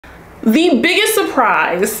The biggest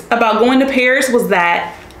surprise about going to Paris was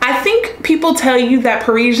that I think people tell you that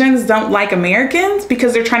Parisians don't like Americans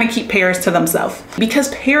because they're trying to keep Paris to themselves. Because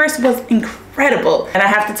Paris was incredible. And I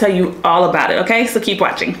have to tell you all about it, okay? So keep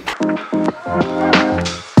watching.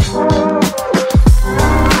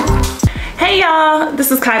 Hey y'all, this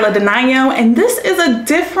is Kyla Denanyoh, and this is a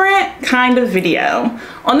different kind of video.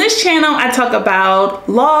 On this channel, I talk about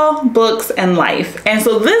law, books, and life. And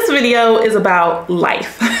so this video is about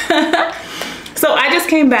life. So I just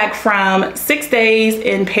came back from 6 days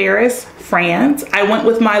in Paris, France. I went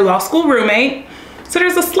with my law school roommate. So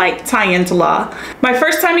there's a slight tie-in to law. My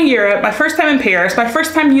first time in Europe, my first time in Paris, my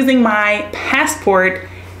first time using my passport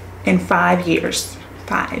in 5 years.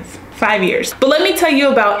 Five years. But let me tell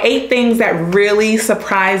you about 8 things that really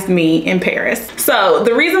surprised me in Paris. So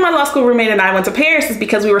the reason my law school roommate and I went to Paris is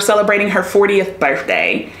because we were celebrating her 40th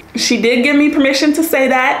birthday. She did give me permission to say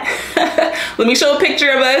that. Let me show a picture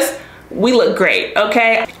of us. We look great,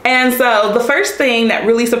 okay? And so the first thing that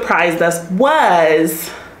really surprised us was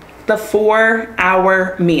the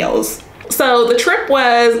 4-hour meals. So the trip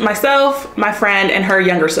was myself, my friend, and her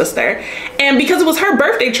younger sister. And because it was her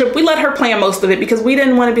birthday trip, we let her plan most of it because we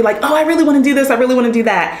didn't want to be like, oh, I really want to do this, I really want to do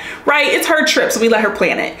that, right? It's her trip, so we let her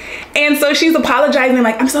plan it. And so she's apologizing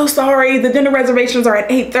like, I'm so sorry, the dinner reservations are at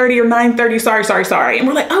 8:30 or 9:30, sorry. And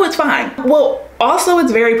we're like, oh, it's fine. Well, also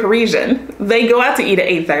it's very Parisian. They go out to eat at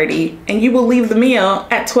 8:30 and you will leave the meal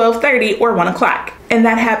at 12:30 or 1 o'clock. And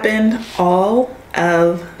that happened all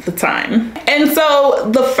of the time. And so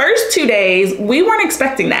the first 2 days, we weren't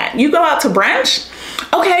expecting that. You go out to brunch,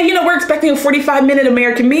 okay, you know, we're expecting a 45-minute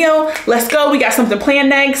American meal. Let's go, we got something planned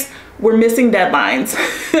next. We're missing deadlines.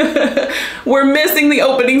 We're missing the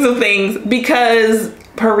openings of things because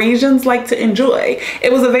Parisians like to enjoy.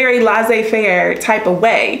 It was a very laissez-faire type of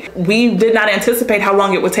way. We did not anticipate how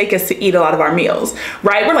long it would take us to eat a lot of our meals,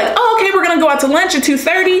 right? We're like, oh, okay, we're gonna go out to lunch at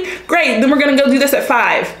 2:30. Great, then we're gonna go do this at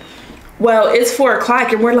 5. Well, it's 4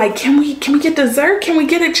 o'clock and we're like, can we get dessert? Can we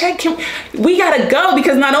get a check? We gotta go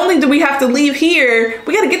because not only do we have to leave here,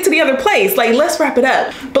 we gotta get to the other place. Like, let's wrap it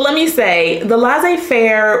up. But let me say, the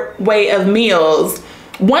laissez-faire way of meals,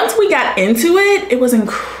 once we got into it, it was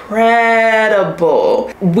incredible.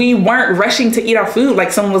 We weren't rushing to eat our food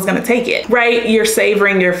like someone was gonna take it, right? You're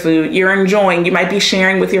savoring your food, you're enjoying, you might be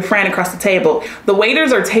sharing with your friend across the table. The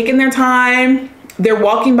waiters are taking their time. They're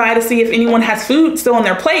walking by to see if anyone has food still on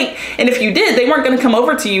their plate. And if you did, they weren't gonna come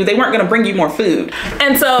over to you. They weren't gonna bring you more food.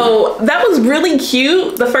 And so that was really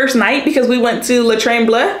cute the first night because we went to Le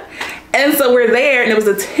Tremblay. And so we're there and it was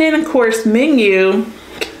a 10-course menu.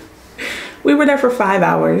 We were there for 5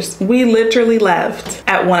 hours. We literally left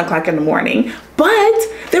at 1 o'clock in the morning, but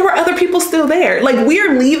there were other people still there. Like,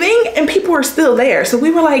 we're leaving and people are still there. So we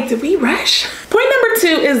were like, did we rush? Point number 2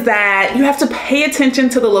 is that you have to pay attention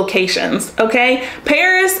to the locations, okay?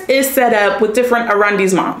 Paris is set up with different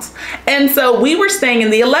arrondissements. And so we were staying in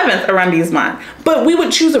the 11th arrondissement, but we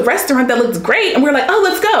would choose a restaurant that looks great and we're like, oh,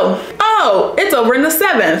 let's go. Oh, it's over in the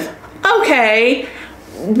 7th. Okay,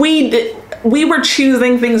 we were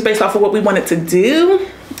choosing things based off of what we wanted to do,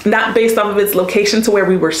 not based off of its location to where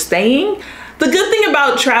we were staying. The good thing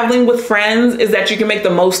about traveling with friends is that you can make the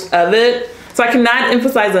most of it. So I cannot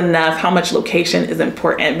emphasize enough how much location is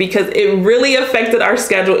important because it really affected our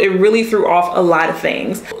schedule. It really threw off a lot of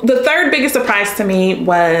things. The third biggest surprise to me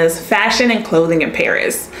was fashion and clothing in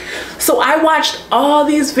Paris. So I watched all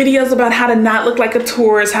these videos about how to not look like a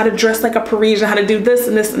tourist, how to dress like a Parisian, how to do this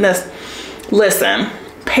and this and this. Listen,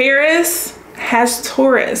 Paris has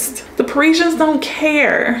tourists. The Parisians don't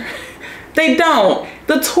care. They don't.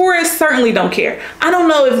 The tourists certainly don't care. I don't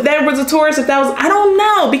know if there was a tourist, if that was, I don't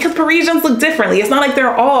know, because Parisians look differently. It's not like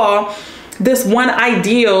they're all this one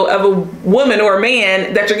ideal of a woman or a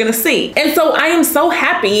man that you're gonna see. And so I am so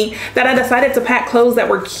happy that I decided to pack clothes that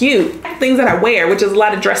were cute, things that I wear, which is a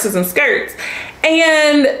lot of dresses and skirts.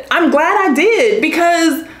 And I'm glad I did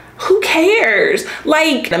because who cares?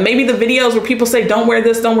 Like, maybe the videos where people say, don't wear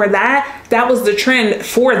this, don't wear that, that was the trend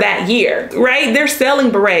for that year, right? They're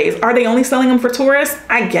selling berets. Are they only selling them for tourists?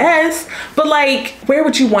 I guess. But like, where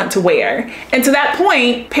would you want to wear? And to that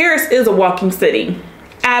point, Paris is a walking city.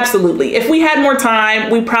 Absolutely. If we had more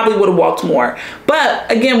time, we probably would have walked more. But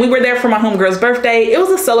again, we were there for my homegirl's birthday. It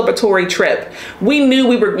was a celebratory trip. We knew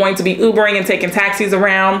we were going to be Ubering and taking taxis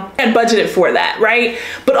around and budgeted for that, right?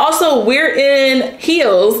 But also we're in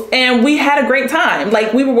heels and we had a great time.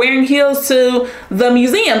 Like, we were wearing heels to the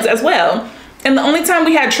museums as well. And the only time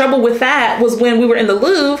we had trouble with that was when we were in the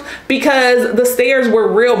Louvre because the stairs were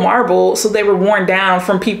real marble, so they were worn down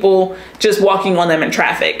from people just walking on them in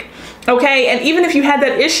traffic. Okay, and even if you had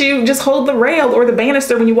that issue, just hold the rail or the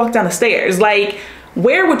banister when you walk down the stairs. Like,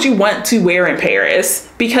 where would you want to wear in Paris?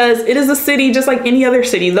 Because it is a city just like any other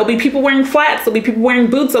city. There'll be people wearing flats, there'll be people wearing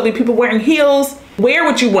boots, there'll be people wearing heels. Where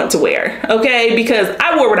would you want to wear? Okay, because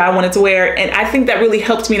I wore what I wanted to wear, and I think that really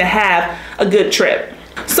helped me to have a good trip.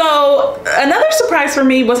 So another surprise for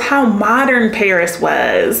me was how modern Paris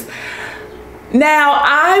was. Now,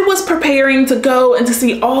 I was preparing to go and to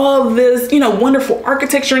see all this, you know, wonderful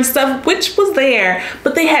architecture and stuff, which was there,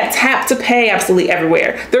 but they had tap to pay absolutely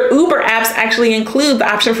everywhere. Their Uber apps actually include the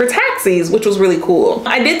option for taxis, which was really cool.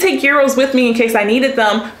 I did take euros with me in case I needed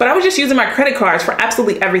them, but I was just using my credit cards for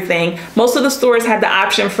absolutely everything. Most of the stores had the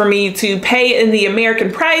option for me to pay in the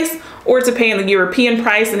American price or to pay in the European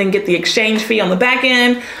price and then get the exchange fee on the back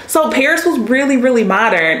end. So Paris was really, really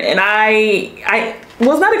modern, and I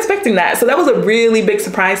was not expecting that. So that was a really big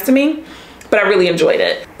surprise to me, but I really enjoyed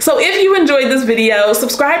it. So if you enjoyed this video,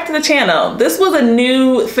 subscribe to the channel. This was a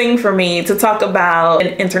new thing for me to talk about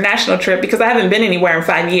an international trip because I haven't been anywhere in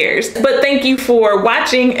 5 years. But thank you for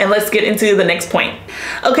watching, and let's get into the next point.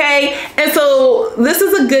 Okay, and so this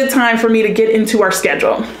is a good time for me to get into our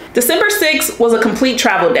schedule. December 6th was a complete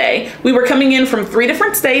travel day. We were coming in from 3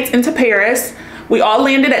 different states into Paris. We all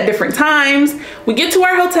landed at different times. We get to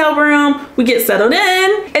our hotel room, we get settled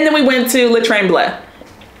in, and then we went to Le Tremblay.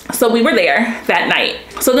 So we were there that night.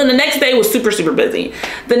 So then the next day was super, super busy.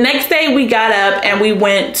 The next day we got up and we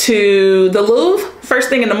went to the Louvre first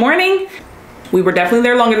thing in the morning. We were definitely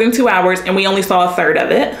there longer than 2 hours, and we only saw a third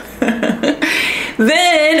of it.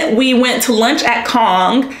 Then we went to lunch at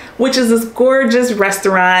Kong, which is this gorgeous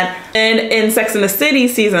restaurant. And in Sex and the City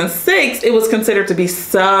season 6, it was considered to be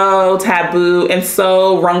so taboo and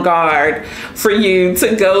so avant-garde for you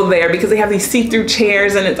to go there because they have these see-through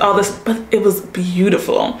chairs and it's all this, but it was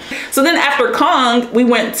beautiful. So then after Kong, we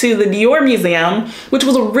went to the Dior Museum, which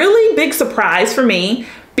was a really big surprise for me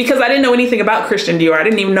because I didn't know anything about Christian Dior. I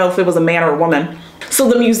didn't even know if it was a man or a woman. So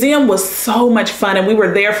the museum was so much fun, and we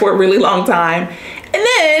were there for a really long time. And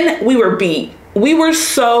then we were beat. We were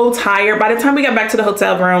so tired. By the time we got back to the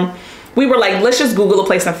hotel room, we were like, let's just Google a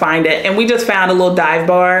place and find it. And we just found a little dive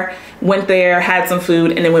bar, went there, had some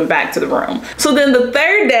food, and then went back to the room. So then the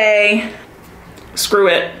third day, screw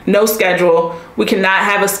it, no schedule. We cannot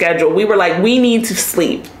have a schedule. We were like, we need to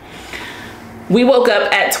sleep. We woke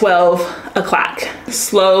up at 12 o'clock.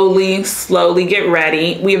 Slowly get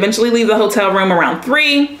ready. We eventually leave the hotel room around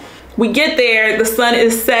 3. We get there, the sun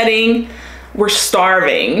is setting. We're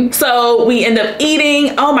starving. So we end up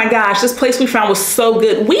eating. Oh my gosh, this place we found was so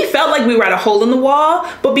good. We felt like we were at a hole in the wall,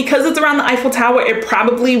 but because it's around the Eiffel Tower, it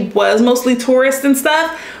probably was mostly tourists and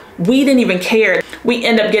stuff. We didn't even care. We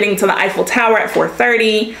end up getting to the Eiffel Tower at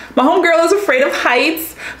 4:30. My homegirl is afraid of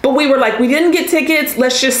heights, but we were like, we didn't get tickets.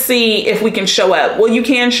 Let's just see if we can show up. Well, you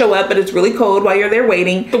can show up, but it's really cold while you're there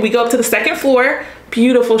waiting. But we go up to the 2nd floor,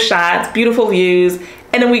 beautiful shots, beautiful views,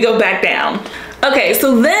 and then we go back down. Okay,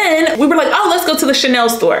 so then we were like, oh, let's go to the Chanel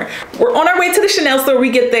store. We're on our way to the Chanel store.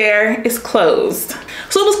 We get there, it's closed.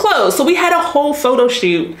 So it was closed. So we had a whole photo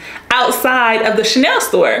shoot outside of the Chanel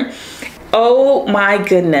store. Oh my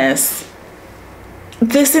goodness.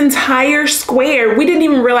 This entire square, we didn't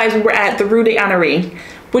even realize we were at the Rue des Honorés,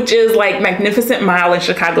 which is like Magnificent Mile in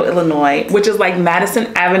Chicago, Illinois, which is like Madison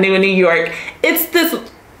Avenue in New York. It's this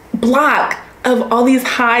block of all these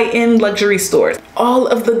high-end luxury stores. All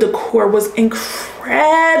of the decor was incredible.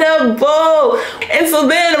 And so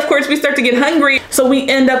then of course we start to get hungry. So we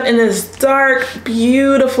end up in this dark,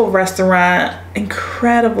 beautiful restaurant,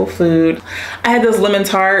 incredible food. I had this lemon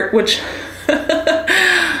tart, which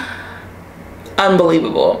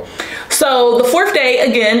unbelievable. So the 4th day,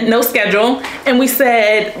 again, no schedule. And we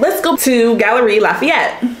said, let's go to Galeries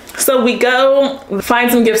Lafayette. So we go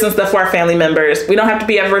find some gifts and stuff for our family members. We don't have to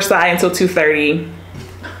be at Versailles until 2:30.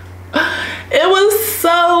 It was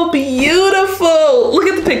so beautiful. Look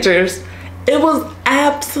at the pictures. It was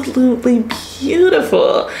absolutely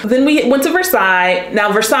beautiful. Then we went to Versailles.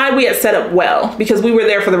 Now Versailles we had set up well because we were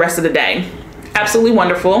there for the rest of the day. Absolutely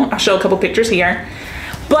wonderful. I'll show a couple pictures here.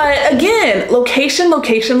 But again, location,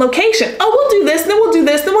 location, location. Oh, we'll do this, then we'll do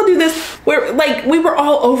this, then we'll do this. We were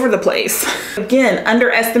all over the place. Again,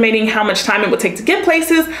 underestimating how much time it would take to get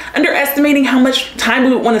places, underestimating how much time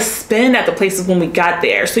we would want to spend at the places when we got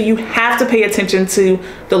there. So you have to pay attention to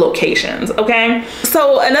the locations, okay?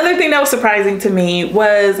 So another thing that was surprising to me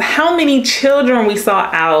was how many children we saw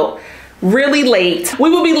out really late. We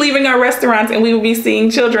would be leaving our restaurants and we would be seeing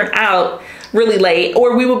children out really late,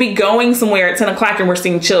 or we will be going somewhere at 10 o'clock and we're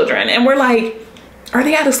seeing children and we're like, are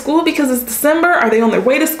they out of school because it's December? Are they on their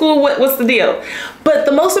way to school? What's the deal? But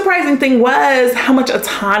the most surprising thing was how much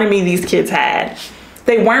autonomy these kids had.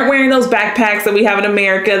 They weren't wearing those backpacks that we have in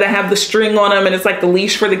America that have the string on them and it's like the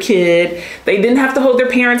leash for the kid. They didn't have to hold their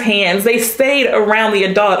parents' hands. They stayed around the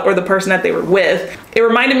adult or the person that they were with. It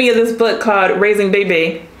reminded me of this book called Raising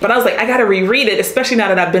Baby. But I was like, I gotta reread it, especially now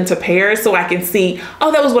that I've been to Paris, so I can see,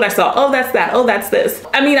 oh, that was what I saw. Oh, that's that. Oh, that's this.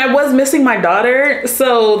 I mean, I was missing my daughter,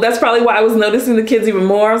 so that's probably why I was noticing the kids even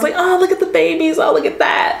more. I was like, oh, look at the babies. Oh, look at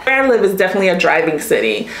that. Where I live is definitely a driving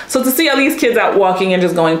city. So to see all these kids out walking and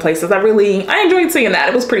just going places, I enjoyed seeing that.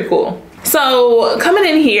 It was pretty cool. So coming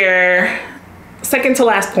in here, second to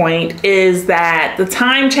last point is that the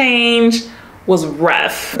time change was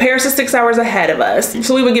rough. Paris is 6 hours ahead of us.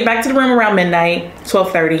 So we would get back to the room around midnight,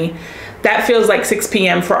 12:30. That feels like 6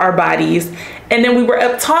 p.m. for our bodies. And then we were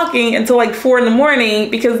up talking until like 4 in the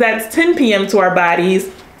morning because that's 10 p.m. to our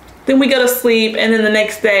bodies. Then we go to sleep, and then the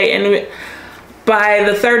next day, and by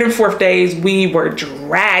the third and fourth days, we were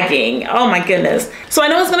dragging. Oh my goodness. So I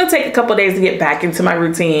know it's gonna take a couple days to get back into my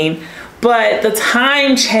routine, but the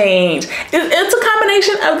time change, it's a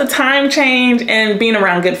combination of the time change and being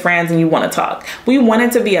around good friends and you want to talk. We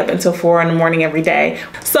wanted to be up until 4 in the morning every day.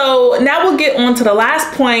 So now we'll get on to the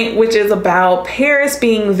last point, which is about Paris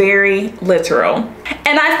being very literal.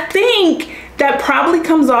 And I think that probably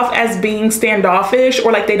comes off as being standoffish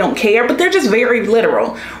or like they don't care, but they're just very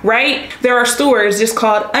literal, right? There are stores just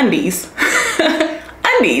called undies.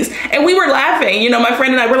 Undies. And we were laughing, you know, my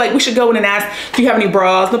friend and I were like, we should go in and ask, do you have any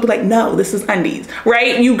bras? They'll be like, no, this is undies,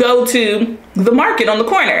 right? You go to the market on the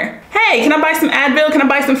corner. Hey, can I buy some Advil? Can I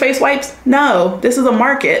buy some face wipes? No, this is a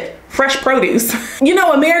market. Fresh produce. You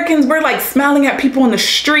know, Americans, we're like smiling at people on the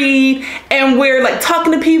street and we're like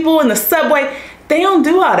talking to people in the subway. They don't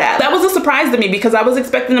do all that. That was a surprise to me because I was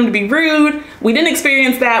expecting them to be rude. We didn't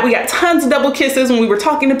experience that. We got tons of double kisses when we were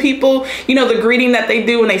talking to people, you know, the greeting that they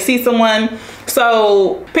do when they see someone.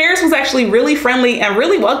 So Paris was actually really friendly and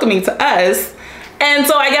really welcoming to us. And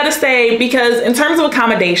so I gotta say, because in terms of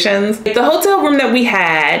accommodations, the hotel room that we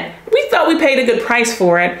had, we thought we paid a good price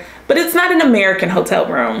for it, but it's not an American hotel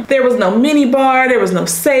room. There was no mini bar, there was no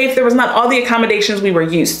safe, there was not all the accommodations we were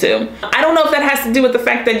used to. I don't know if that has to do with the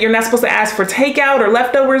fact that you're not supposed to ask for takeout or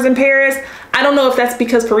leftovers in Paris. I don't know if that's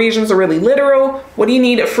because Parisians are really literal. What do you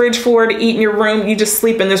need a fridge for to eat in your room? You just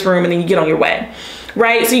sleep in this room and then you get on your way.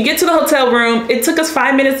 Right? So you get to the hotel room. It took us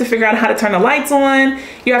 5 minutes to figure out how to turn the lights on.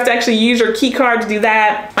 You have to actually use your key card to do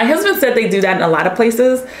that. My husband said they do that in a lot of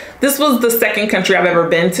places. This was the second country I've ever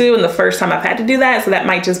been to and the first time I've had to do that. So that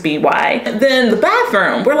might just be why. Then the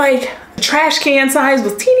bathroom, we're like, the trash can size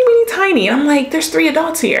was teeny weeny tiny. And I'm like, there's 3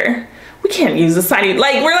 adults here. We can't use this tiny,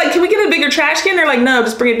 like, we're like, can we get a bigger trash can? They're like, no,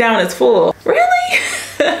 just bring it down when it's full. Really?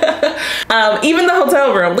 Even the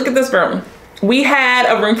hotel room, look at this room. We had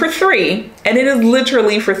a room for 3 and it is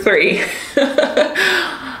literally for 3.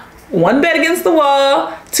 1 bed against the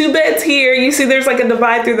wall, 2 beds here. You see there's like a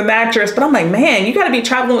divide through the mattress, but I'm like, man, you gotta be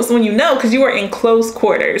traveling with someone you know because you are in close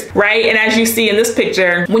quarters, right? And as you see in this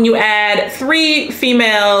picture, when you add 3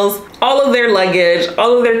 females, all of their luggage,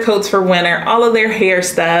 all of their coats for winter, all of their hair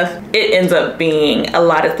stuff, it ends up being a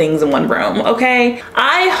lot of things in one room, okay?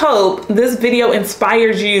 I hope this video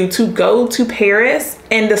inspires you to go to Paris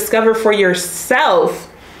and discover for yourself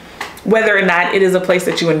whether or not it is a place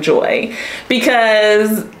that you enjoy.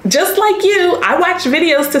 Because just like you, I watch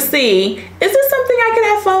videos to see, is this something I can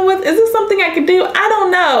have fun with? Is this something I can do? I don't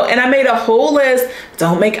know. And I made a whole list.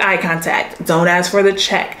 Don't make eye contact. Don't ask for the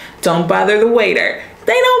check. Don't bother the waiter.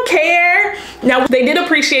 They don't care. Now, they did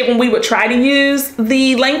appreciate when we would try to use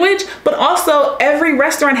the language, but also every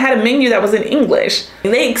restaurant had a menu that was in English.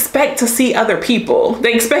 They expect to see other people.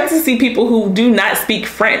 They expect to see people who do not speak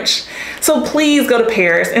French. So please go to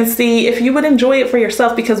Paris and see if you would enjoy it for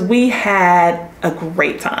yourself because we had a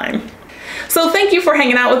great time. So thank you for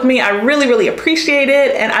hanging out with me. I really, really appreciate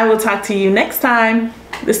it. And I will talk to you next time.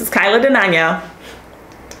 This is Kyla Denanyoh.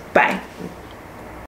 Bye.